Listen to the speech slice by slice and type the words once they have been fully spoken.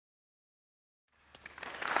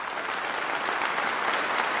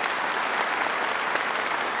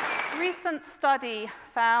recent study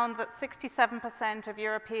found that 67% of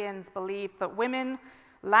Europeans believe that women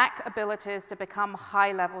lack abilities to become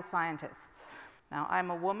high-level scientists. Now,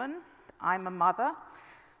 I'm a woman, I'm a mother,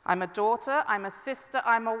 I'm a daughter, I'm a sister,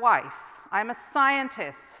 I'm a wife, I'm a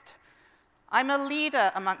scientist, I'm a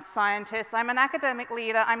leader amongst scientists, I'm an academic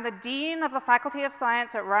leader, I'm the Dean of the Faculty of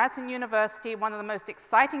Science at Ryerson University, one of the most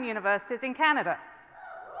exciting universities in Canada.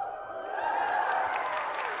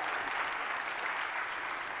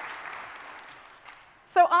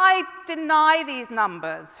 So I deny these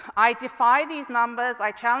numbers, I defy these numbers,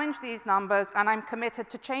 I challenge these numbers, and I'm committed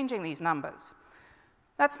to changing these numbers.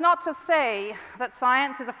 That's not to say that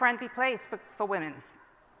science is a friendly place for women.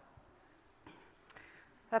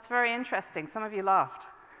 That's very interesting. Some of you laughed.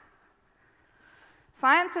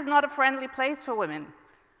 Science is not a friendly place for women.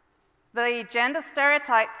 The gender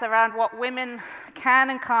stereotypes around what women can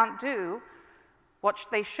and can't do, what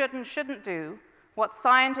they should and shouldn't do, what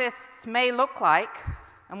scientists may look like,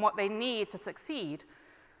 and what they need to succeed,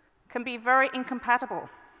 can be very incompatible.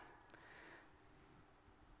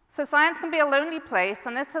 So science can be a lonely place,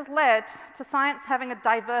 and this has led to science having a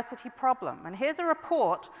diversity problem. And here's a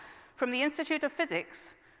report from the Institute of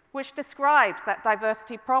Physics which describes that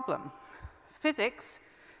diversity problem. Physics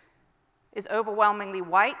is overwhelmingly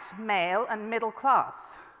white, male, and middle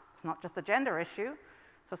class. It's not just a gender issue,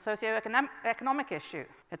 it's a socioeconomic issue.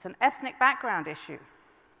 It's an ethnic background issue.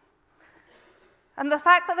 And the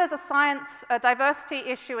fact that there's a diversity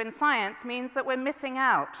issue in science means that we're missing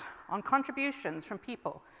out on contributions from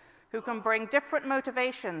people who can bring different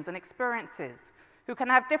motivations and experiences, who can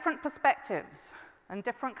have different perspectives and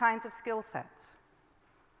different kinds of skill sets.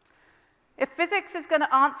 If physics is going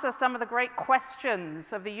to answer some of the great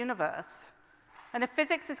questions of the universe, and if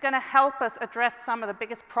physics is going to help us address some of the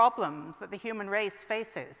biggest problems that the human race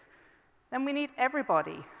faces, then we need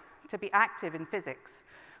everybody to be active in physics.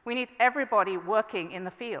 We need everybody working in the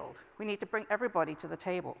field. We need to bring everybody to the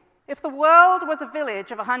table. If the world was a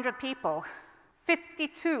village of 100 people,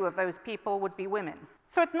 52 of those people would be women.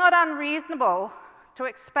 So it's not unreasonable to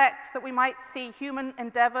expect that we might see human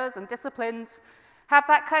endeavors and disciplines have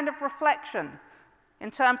that kind of reflection in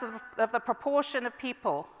terms of the proportion of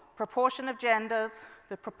people, proportion of genders,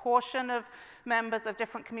 the proportion of members of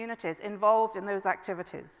different communities involved in those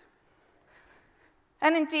activities.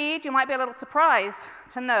 And indeed, you might be a little surprised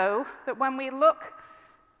to know that when we look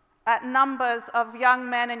at numbers of young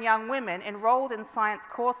men and young women enrolled in science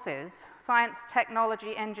courses, science,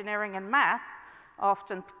 technology, engineering, and math,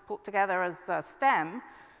 often put together as STEM,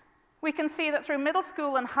 we can see that through middle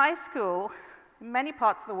school and high school, in many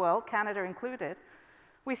parts of the world, Canada included,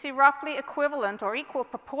 we see roughly equivalent or equal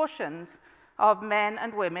proportions of men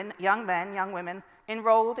and women, young women,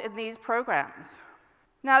 enrolled in these programs.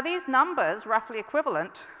 Now, these numbers, roughly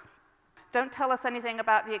equivalent, don't tell us anything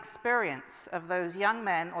about the experience of those young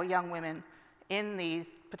men or young women in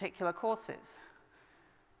these particular courses.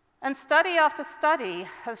 And study after study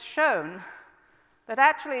has shown that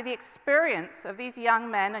actually the experience of these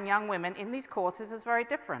young men and young women in these courses is very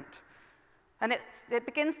different. And it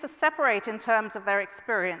begins to separate in terms of their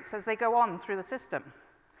experience as they go on through the system.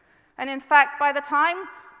 And in fact, by the time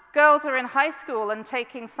girls are in high school and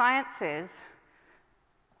taking sciences,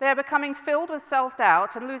 they're becoming filled with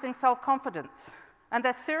self-doubt and losing self-confidence, and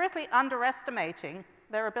they're seriously underestimating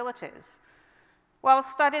their abilities, while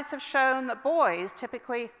studies have shown that boys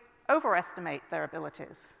typically overestimate their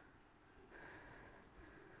abilities.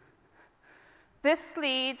 This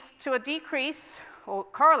leads to a decrease, or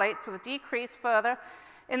correlates with a decrease further,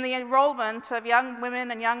 in the enrollment of young women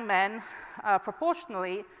and young men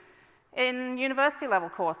proportionally in university-level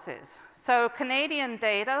courses. So Canadian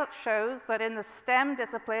data shows that in the STEM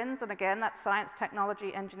disciplines, and again, that's science,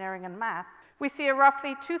 technology, engineering, and math, we see a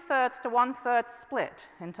roughly 2/3 to 1/3 split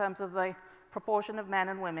in terms of the proportion of men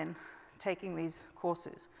and women taking these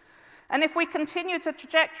courses. And if we continue the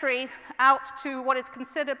trajectory out to what is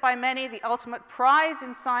considered by many the ultimate prize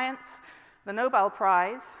in science, the Nobel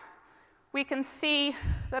Prize, we can see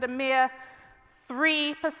that a mere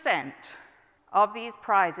 3% of these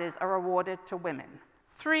prizes are awarded to women.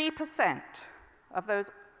 3% of those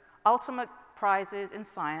ultimate prizes in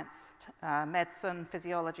science, medicine,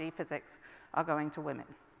 physiology, physics, are going to women.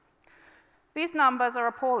 These numbers are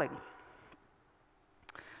appalling.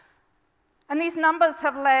 And these numbers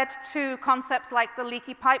have led to concepts like the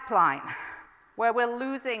leaky pipeline, where we're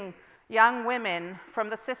losing young women from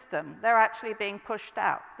the system. They're actually being pushed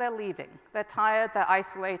out. They're leaving. They're tired, they're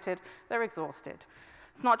isolated, they're exhausted.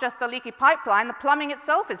 It's not just a leaky pipeline, the plumbing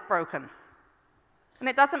itself is broken. And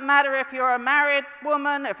it doesn't matter if you're a married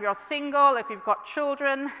woman, if you're single, if you've got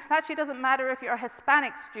children. It actually doesn't matter if you're a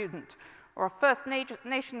Hispanic student or a First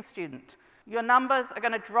Nation student, your numbers are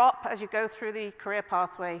going to drop as you go through the career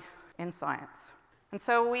pathway in science. And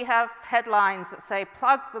so we have headlines that say,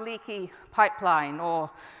 plug the leaky pipeline, or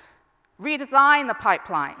redesign the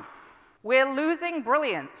pipeline. We're losing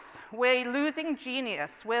brilliance, we're losing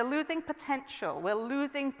genius, we're losing potential, we're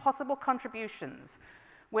losing possible contributions,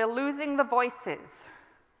 we're losing the voices.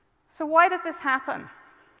 So why does this happen?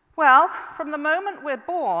 Well, from the moment we're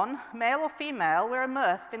born, male or female, we're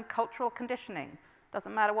immersed in cultural conditioning.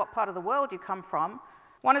 Doesn't matter what part of the world you come from.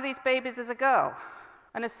 One of these babies is a girl.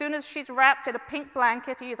 And as soon as she's wrapped in a pink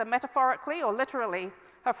blanket, either metaphorically or literally,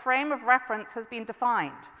 her frame of reference has been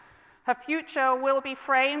defined. Her future will be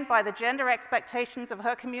framed by the gender expectations of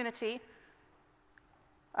her community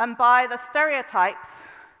and by the stereotypes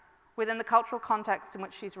within the cultural context in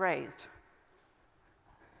which she's raised.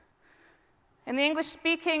 In the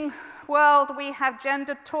English-speaking world, we have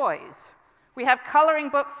gendered toys. We have coloring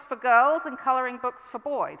books for girls and coloring books for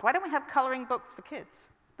boys. Why don't we have coloring books for kids?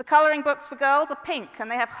 The coloring books for girls are pink, and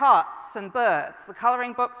they have hearts and birds. The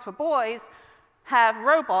coloring books for boys have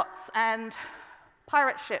robots and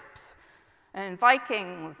pirate ships and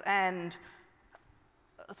Vikings and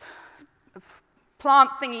plant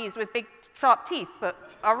thingies with big sharp teeth that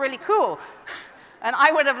are really cool. And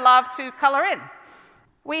I would have loved to color in.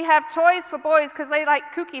 We have toys for boys because they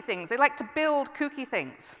like kooky things. They like to build kooky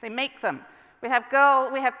things. They make them. We have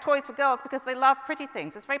toys for girls because they love pretty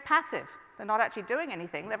things. It's very passive. They're not actually doing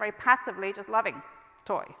anything. They're very passively just loving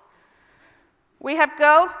toy. We have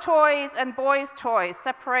girls' toys and boys' toys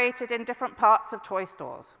separated in different parts of toy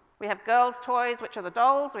stores. We have girls' toys, which are the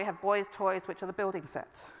dolls. We have boys' toys, which are the building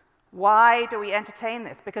sets. Why do we entertain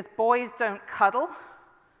this? Because boys don't cuddle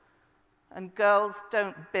and girls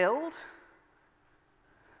don't build.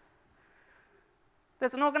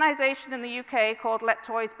 There's an organization in the UK called Let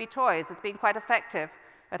Toys Be Toys. It's been quite effective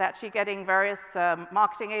at actually getting various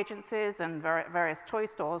marketing agencies and various toy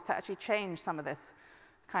stores to actually change some of this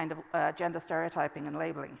kind of gender stereotyping and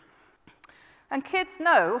labeling. And kids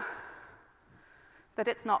know that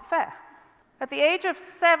it's not fair. At the age of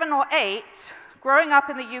 7 or 8, growing up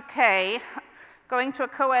in the UK, going to a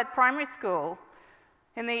co-ed primary school,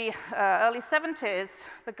 in the early 70s,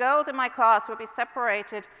 the girls in my class would be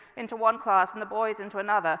separated into one class and the boys into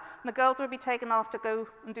another, and the girls would be taken off to go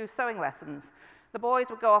and do sewing lessons. The boys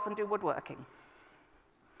would go off and do woodworking.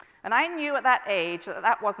 And I knew at that age that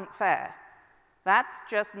that wasn't fair. That's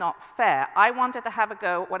just not fair. I wanted to have a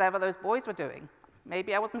go at whatever those boys were doing.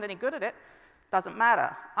 Maybe I wasn't any good at it. Doesn't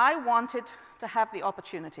matter. I wanted to have the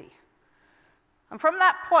opportunity. And from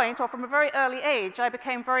that point, or from a very early age, I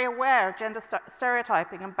became very aware of gender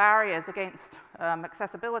stereotyping and barriers against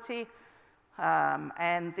accessibility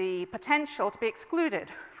and the potential to be excluded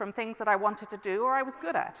from things that I wanted to do or I was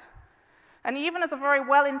good at. And even as a very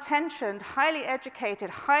well-intentioned, highly educated,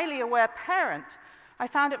 highly aware parent, I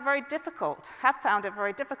found it very difficult, have found it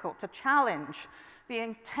very difficult to challenge the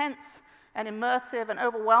intense and immersive and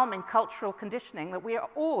overwhelming cultural conditioning that we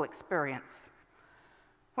all experience.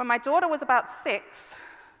 When my daughter was about 6,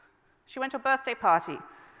 she went to a birthday party.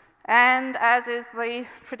 And as is the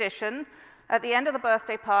tradition, at the end of the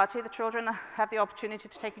birthday party, the children have the opportunity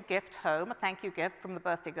to take a gift home, a thank you gift from the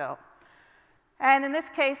birthday girl. And in this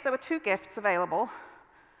case, there were 2 gifts available.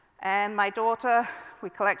 And my daughter, we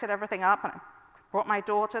collected everything up, and I brought my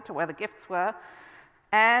daughter to where the gifts were.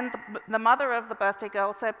 And the mother of the birthday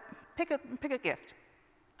girl said, pick a gift.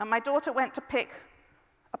 And my daughter went to pick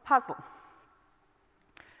a puzzle.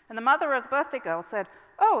 And the mother of the birthday girl said,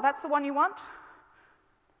 oh, that's the one you want?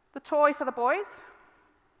 The toy for the boys?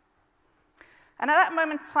 And at that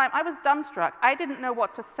moment in time, I was dumbstruck. I didn't know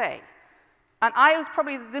what to say. And I was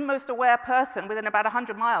probably the most aware person within about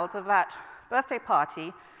 100 miles of that birthday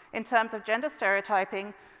party in terms of gender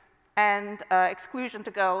stereotyping and exclusion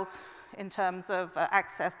to girls in terms of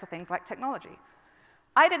access to things like technology.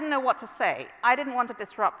 I didn't know what to say. I didn't want to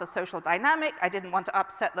disrupt the social dynamic. I didn't want to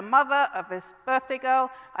upset the mother of this birthday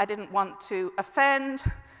girl. I didn't want to offend.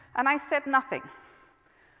 And I said nothing.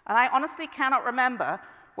 And I honestly cannot remember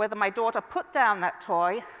whether my daughter put down that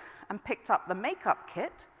toy and picked up the makeup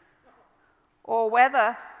kit, or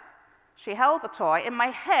whether she held the toy. In my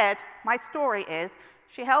head, my story is,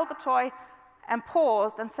 she held the toy and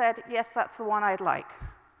paused and said, yes, that's the one I'd like.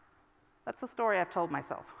 That's the story I've told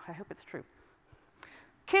myself. I hope it's true.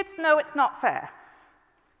 Kids know it's not fair.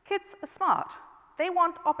 Kids are smart. They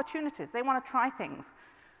want opportunities. They want to try things.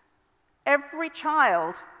 Every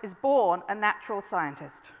child is born a natural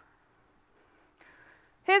scientist.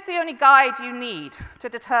 Here's the only guide you need to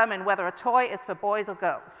determine whether a toy is for boys or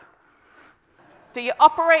girls. Do you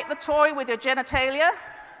operate the toy with your genitalia?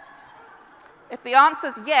 If the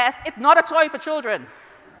answer's yes, it's not a toy for children.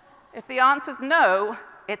 If the answer's no,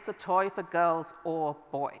 it's a toy for girls or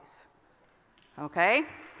boys. Okay?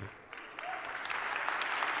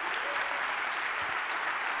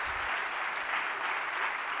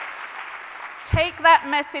 Take that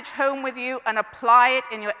message home with you and apply it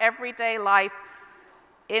in your everyday life,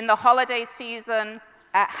 in the holiday season,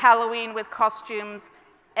 at Halloween with costumes,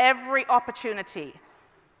 every opportunity.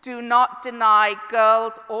 Do not deny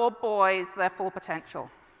girls or boys their full potential.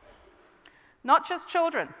 Not just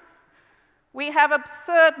children. We have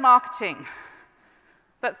absurd marketing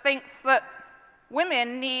that thinks that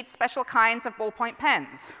women need special kinds of ballpoint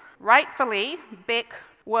pens. Rightfully, Bic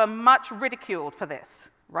were much ridiculed for this,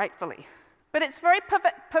 rightfully. But it's very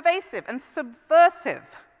pervasive and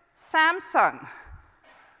subversive. Samsung,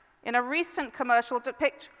 in a recent commercial,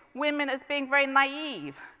 depict women as being very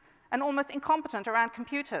naive and almost incompetent around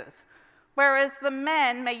computers. Whereas the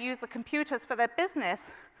men may use the computers for their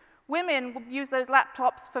business, women will use those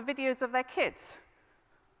laptops for videos of their kids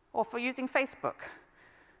or for using Facebook.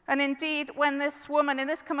 And indeed, when this woman in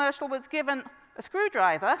this commercial was given a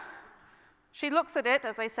screwdriver, she looks at it,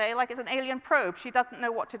 as they say, like it's an alien probe. She doesn't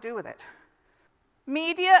know what to do with it.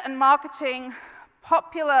 Media and marketing,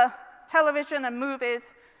 popular television and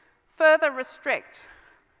movies further restrict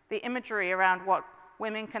the imagery around what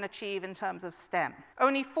women can achieve in terms of STEM.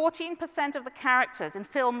 Only 14% of the characters in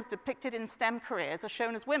films depicted in STEM careers are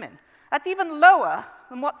shown as women. That's even lower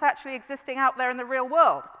than what's actually existing out there in the real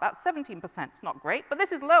world. It's about 17%. It's not great, but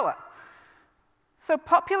this is lower. So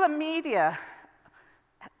popular media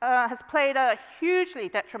has played a hugely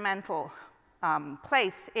detrimental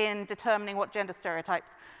place in determining what gender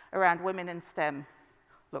stereotypes around women in STEM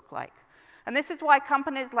look like. And this is why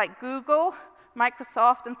companies like Google,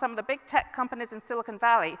 Microsoft, and some of the big tech companies in Silicon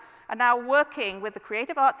Valley are now working with the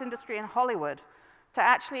creative arts industry in Hollywood to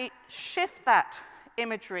actually shift that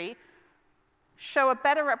imagery, show a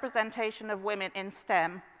better representation of women in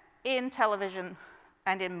STEM in television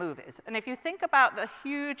and in movies. And if you think about the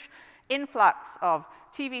huge influx of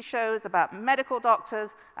TV shows about medical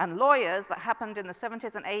doctors and lawyers that happened in the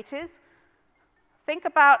 70s and 80s, think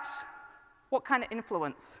about what kind of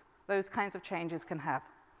influence those kinds of changes can have.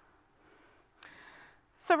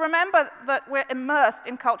 So remember that we're immersed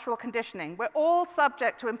in cultural conditioning. We're all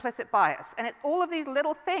subject to implicit bias, and it's all of these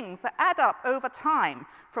little things that add up over time,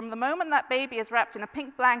 from the moment that baby is wrapped in a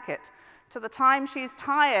pink blanket to the time she's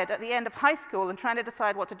tired at the end of high school and trying to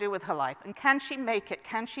decide what to do with her life. And can she make it?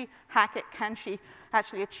 Can she hack it? Can she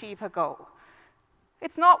actually achieve her goal?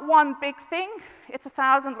 It's not one big thing. It's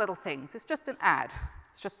 1,000 little things. It's just an ad.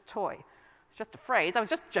 It's just a toy. It's just a phrase. I was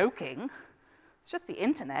just joking. It's just the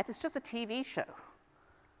internet. It's just a TV show.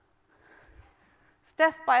 It's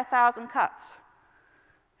death by 1,000 cuts.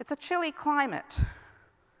 It's a chilly climate.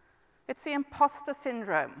 It's the imposter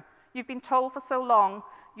syndrome. You've been told for so long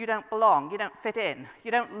you don't belong, you don't fit in,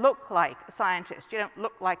 you don't look like a scientist, you don't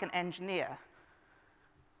look like an engineer.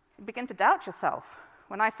 You begin to doubt yourself.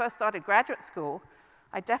 When I first started graduate school,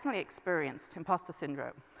 I definitely experienced imposter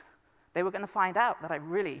syndrome. They were going to find out that I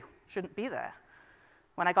really shouldn't be there.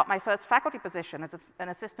 When I got my first faculty position as an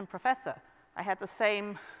assistant professor, I had the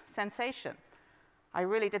same sensation. I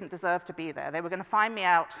really didn't deserve to be there. They were going to find me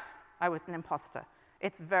out. I was an imposter.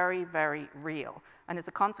 It's very, very real. And it's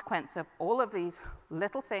a consequence of all of these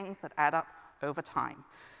little things that add up over time.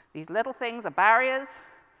 These little things are barriers.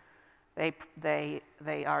 They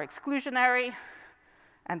are exclusionary.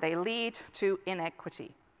 And they lead to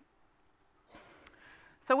inequity.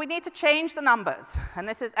 So we need to change the numbers. And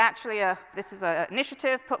this is actually an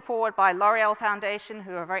initiative put forward by L'Oreal Foundation,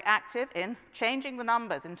 who are very active in changing the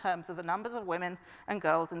numbers in terms of the numbers of women and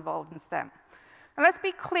girls involved in STEM. And let's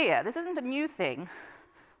be clear, this isn't a new thing.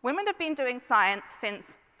 Women have been doing science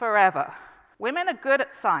since forever. Women are good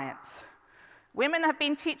at science. Women have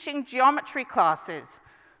been teaching geometry classes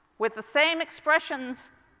with the same expressions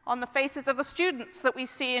on the faces of the students that we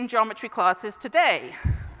see in geometry classes today.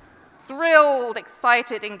 Thrilled,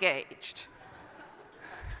 excited, engaged.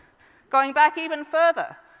 Going back even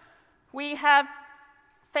further, we have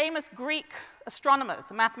famous Greek astronomers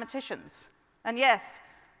and mathematicians. And yes,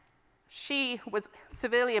 she was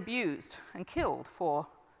severely abused and killed for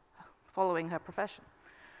following her profession.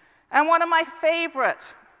 And one of my favorite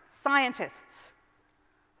scientists,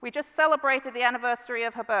 we just celebrated the anniversary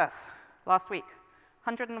of her birth last week,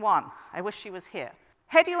 101. I wish she was here.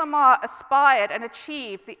 Hedy Lamarr aspired and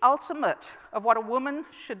achieved the ultimate of what a woman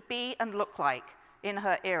should be and look like in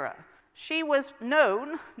her era. She was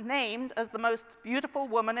named as the most beautiful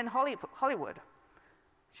woman in Hollywood.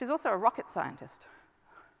 She's also a rocket scientist.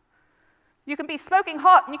 You can be smoking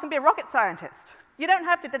hot and you can be a rocket scientist. You don't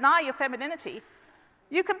have to deny your femininity.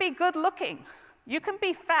 You can be good looking. You can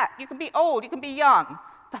be fat. You can be old. You can be young.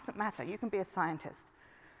 Doesn't matter. You can be a scientist.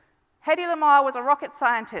 Hedy Lamarr was a rocket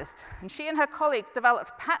scientist, and she and her colleagues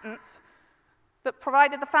developed patents that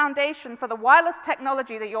provided the foundation for the wireless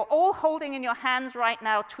technology that you're all holding in your hands right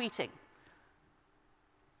now, tweeting.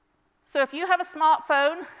 So if you have a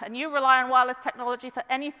smartphone and you rely on wireless technology for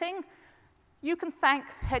anything, you can thank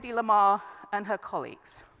Hedy Lamarr and her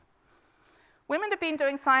colleagues. Women have been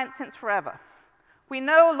doing science since forever. We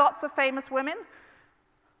know lots of famous women.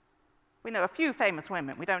 We know a few famous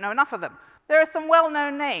women. We don't know enough of them. There are some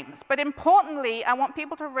well-known names, but importantly, I want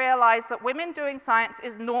people to realize that women doing science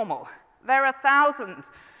is normal. There are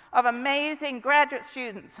thousands of amazing graduate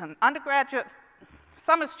students and undergraduate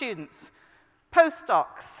summer students,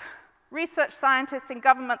 postdocs, research scientists in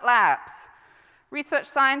government labs, research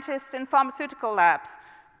scientists in pharmaceutical labs,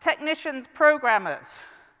 technicians, programmers,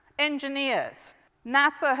 engineers.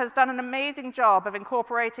 NASA has done an amazing job of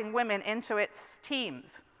incorporating women into its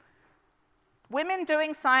teams. Women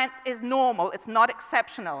doing science is normal, it's not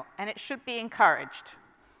exceptional, and it should be encouraged.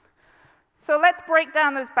 So let's break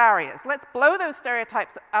down those barriers. Let's blow those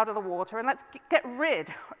stereotypes out of the water, and let's get rid,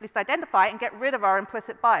 or at least identify and get rid of our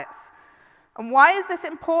implicit bias. And why is this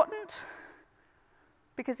important?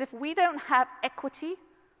 Because if we don't have equity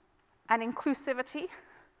and inclusivity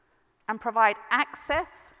and provide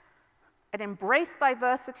access and embrace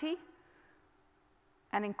diversity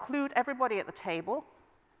and include everybody at the table,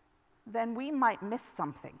 then we might miss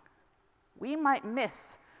something. We might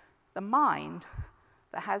miss the mind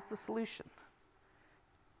that has the solution.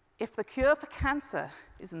 If the cure for cancer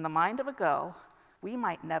is in the mind of a girl, we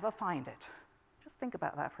might never find it. Just think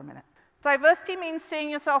about that for a minute. Diversity means seeing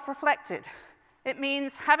yourself reflected. It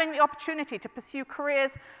means having the opportunity to pursue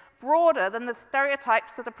careers broader than the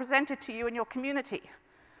stereotypes that are presented to you in your community.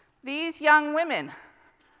 These young women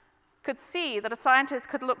could see that a scientist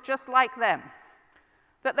could look just like them,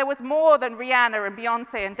 that there was more than Rihanna and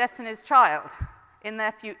Beyonce and Destiny's Child in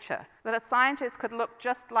their future, that a scientist could look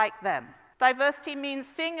just like them. Diversity means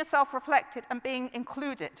seeing yourself reflected and being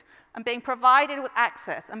included, and being provided with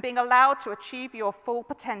access, and being allowed to achieve your full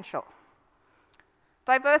potential.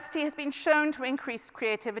 Diversity has been shown to increase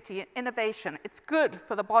creativity and innovation. It's good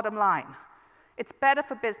for the bottom line. It's better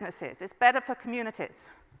for businesses. It's better for communities.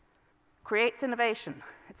 Creates innovation.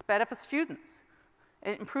 It's better for students.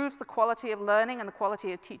 It improves the quality of learning and the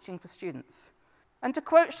quality of teaching for students. And to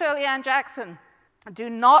quote Shirley Ann Jackson, do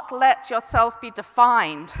not let yourself be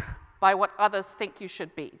defined by what others think you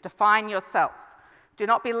should be. Define yourself. Do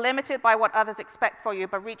not be limited by what others expect for you,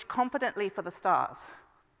 but reach confidently for the stars.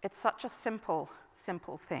 It's such a simple,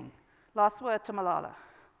 simple thing. Last word to Malala.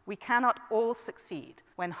 We cannot all succeed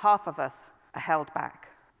when half of us are held back.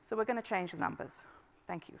 So we're going to change the numbers.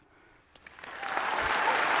 Thank you.